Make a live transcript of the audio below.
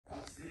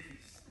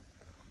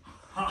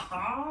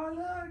Ha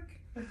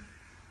look!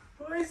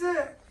 What is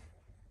it?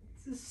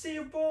 It's a sea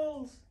of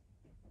balls.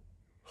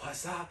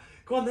 What's that?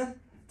 Go on then,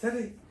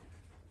 Teddy.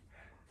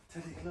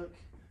 Teddy, look.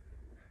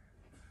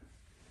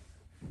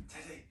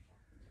 Teddy.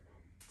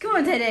 Come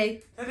on,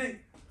 Teddy. Teddy.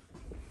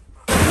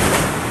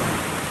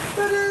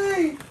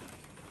 Teddy!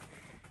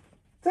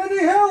 Teddy,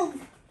 help!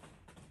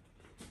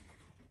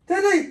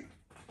 Teddy!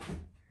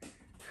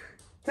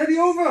 Teddy,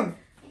 over!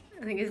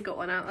 I think he's got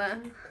one out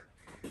there.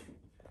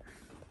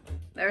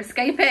 They're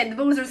escaping. The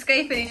balls are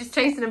escaping. He's just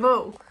chasing a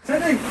ball.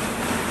 Teddy! Teddy,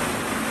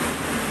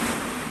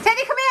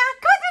 come here!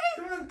 Come on, Teddy!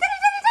 Come on. Teddy,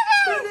 Teddy,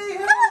 Teddy! Teddy,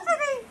 Come help. on,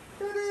 Teddy!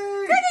 Teddy!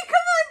 Teddy,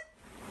 come on!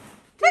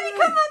 Teddy,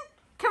 come on!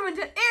 Come on,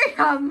 Teddy. Here he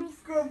comes!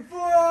 Good boy!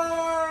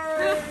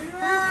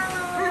 Yeah!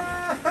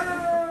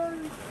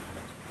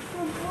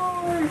 Good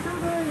boy,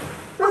 Teddy!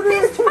 Oh,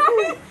 he's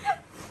trying!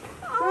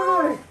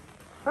 Teddy!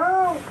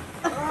 Help!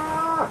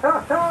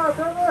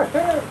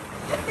 Teddy!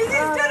 Is he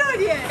stood on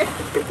you?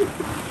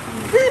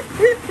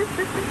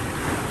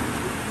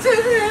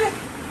 Teddy!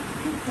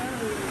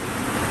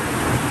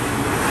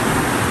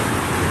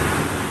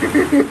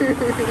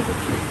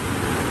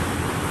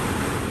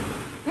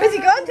 Where's he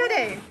gone,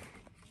 Teddy?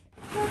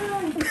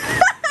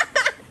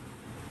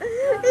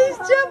 He's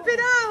jumping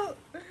out!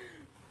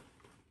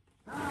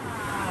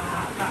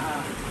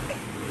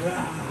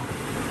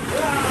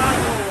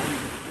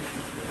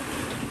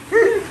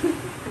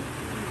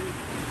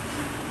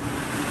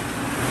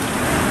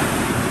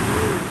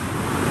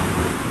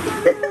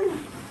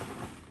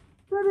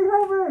 Teddy,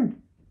 help me!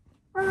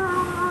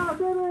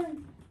 Teddy!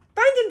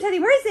 Find him, Teddy.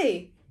 Where is he?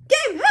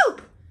 Get him! Help!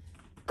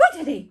 Go,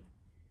 Teddy.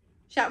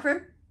 Shout for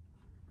him.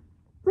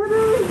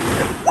 Teddy!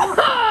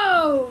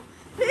 Whoa!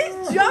 He's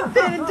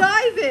jumping and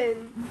diving.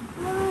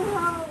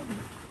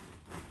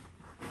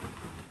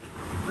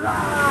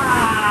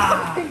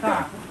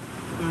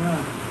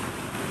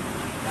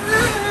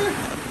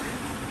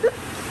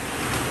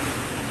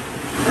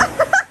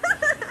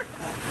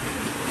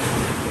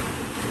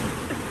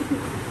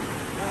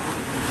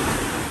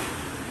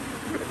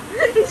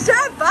 He's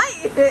trying to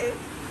bite you.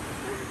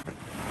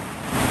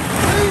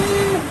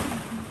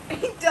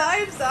 He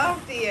dives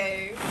after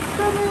you.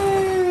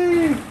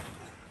 Teddy!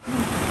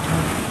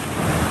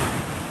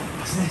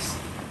 What's this?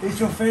 It's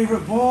your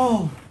favourite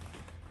ball.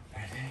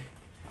 Ready?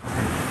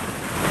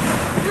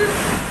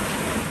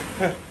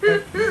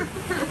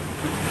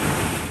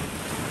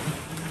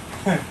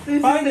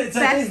 Find it,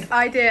 Teddy. Best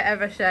idea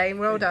ever, Shane.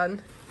 Well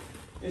done.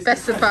 It's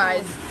Best the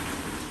surprise.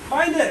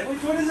 Find it.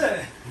 Which one is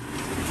it?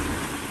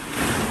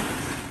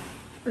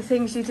 The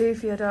things you do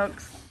for your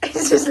dogs.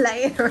 It's just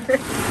laying on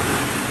it.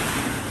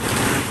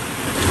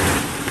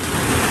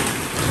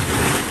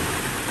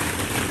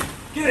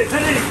 Get it,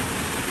 Teddy!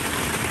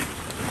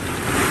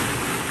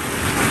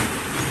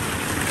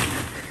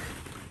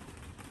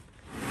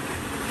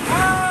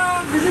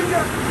 Ah,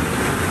 Bazinga!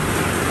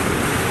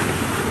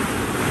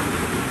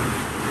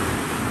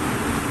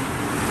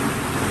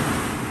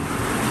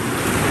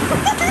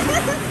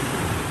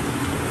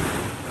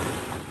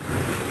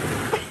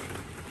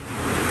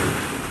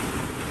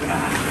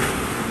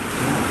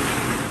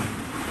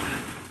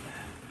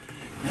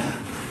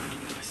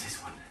 What's this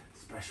one?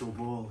 Special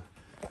ball.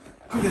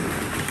 Come here.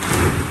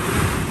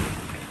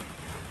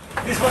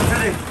 This one,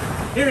 Teddy.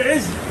 Here it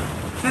is.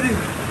 Teddy.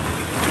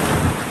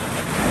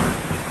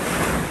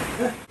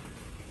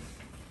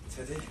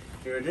 Teddy,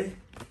 you ready?